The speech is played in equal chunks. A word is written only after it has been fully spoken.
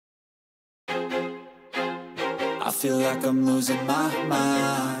I feel like I'm losing my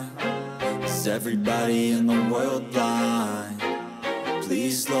mind. Is everybody in the world blind?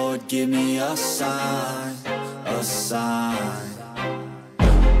 Please, Lord, give me a sign, a sign.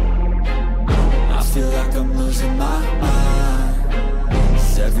 I feel like I'm losing my mind.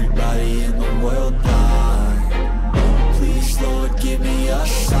 Is everybody in the world blind? Please, Lord, give me a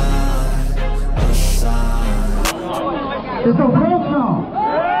sign, a sign. It's a race now.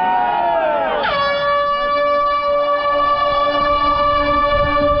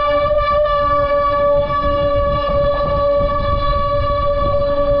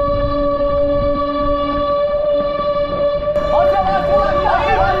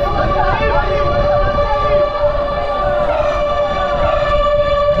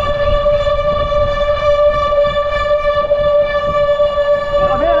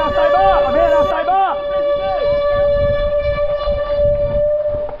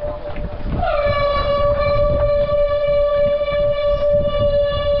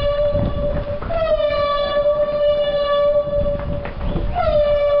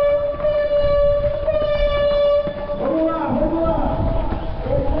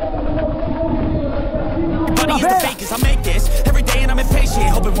 I make this every day and I'm impatient,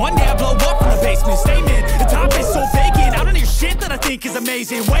 hoping one day I blow up from the basement. Statement, the top is so vacant. I don't hear shit that I think is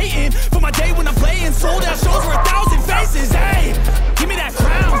amazing. Waiting for my day when I'm playing sold out shows for 1,000 faces. Hey, give me that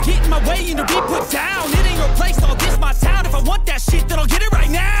crown, get in my way and to be put down. It ain't your place, I'll diss my town. If I want that shit, then I'll get it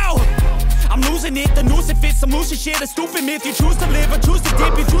right now. I'm losing it, the noose it fits, some losing shit, a stupid myth. You choose to live or choose to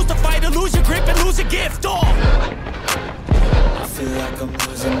dip, you choose to fight or lose your grip and lose your gift. Oh, I feel like I'm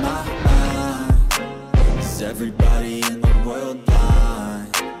losing my mind. Is everybody in the world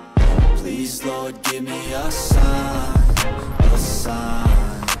blind? Please, Lord, give me a sign, a sign.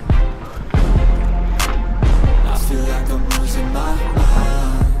 I feel like I'm losing my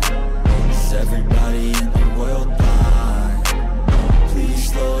mind. Is everybody in the world blind?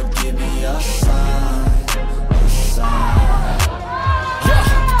 Please, Lord, give me a sign, a sign.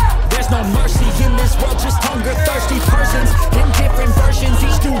 yeah, there's no mercy in this world, just hunger, thirsty persons in different versions,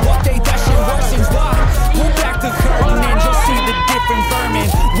 each new update that shit worsens. Why? Pull back the curtain and you'll see the different vermin.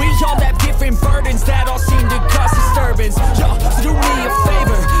 We all have different burdens that all seem to cause disturbance. Yo, so do me a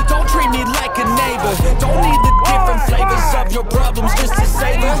favor, don't treat me like a neighbor. Don't need the different flavors of your problems just to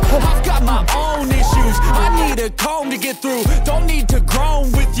savor. I've got my own issues, I need a comb to get through. Don't need to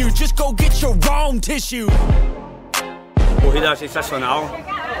groan with you, just go get your own tissue. Corrida sensacional,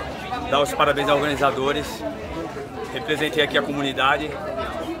 dar os parabéns aos organizadores, representei aqui a comunidade,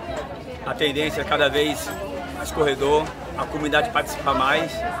 a tendência é cada vez mais corredor, a comunidade participar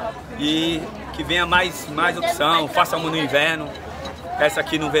mais e que venha mais opção, façamos no inverno, peça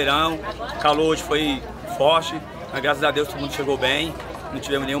aqui no verão, o calor hoje foi forte, mas graças a Deus todo mundo chegou bem, não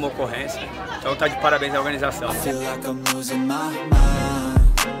tivemos nenhuma ocorrência, então tá de parabéns à organização.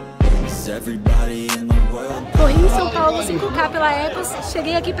 Corri em São Paulo 5K pela Ecos,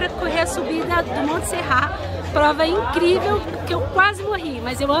 cheguei aqui para correr a subida do Monte Serrat, prova incrível que eu quase morri,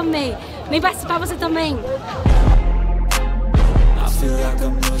 mas eu amei. Vem participar você também! I feel like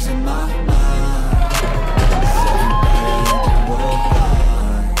I'm losing my mind.